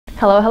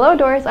Hello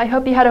Doors! I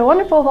hope you had a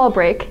wonderful fall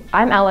break.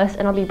 I'm Alice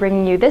and I'll be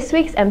bringing you this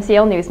week's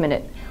MCL News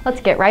Minute.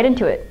 Let's get right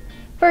into it.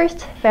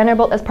 First,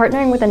 Vanderbilt is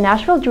partnering with the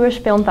Nashville Jewish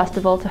Film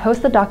Festival to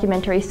host the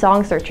documentary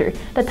Song Searcher,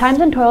 The Times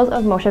and Toils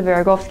of Moshe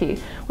Viragovsky,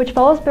 which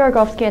follows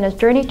Viragovsky in his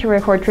journey to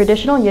record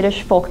traditional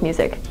Yiddish folk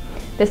music.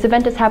 This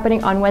event is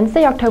happening on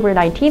Wednesday, October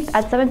 19th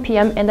at 7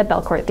 p.m. in the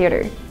Belcourt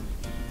Theater.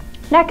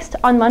 Next,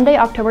 on Monday,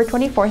 October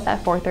 24th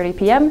at 4:30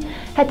 p.m.,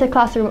 head to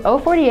classroom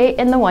 048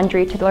 in the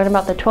Wondry to learn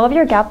about the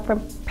 12-year gap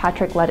from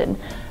Patrick Ledden,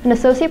 an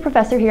associate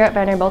professor here at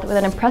Vanderbilt with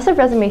an impressive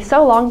resume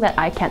so long that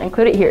I can't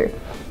include it here.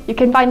 You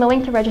can find the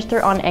link to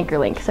register on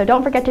AnchorLink, so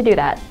don't forget to do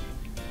that.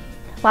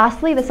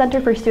 Lastly, the Center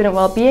for Student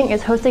Wellbeing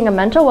is hosting a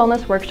mental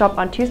wellness workshop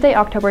on Tuesday,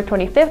 October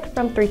 25th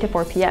from 3 to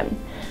 4 p.m.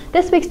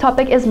 This week's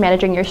topic is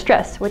managing your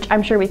stress, which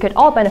I'm sure we could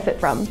all benefit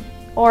from.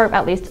 Or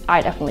at least I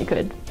definitely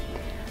could.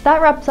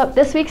 That wraps up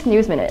this week's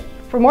News Minute.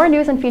 For more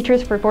news and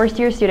features for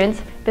first-year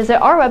students,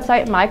 visit our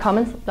website,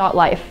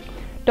 mycommons.life.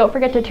 Don't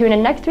forget to tune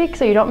in next week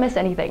so you don't miss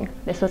anything.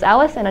 This was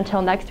Alice, and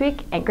until next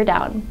week, anchor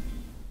down.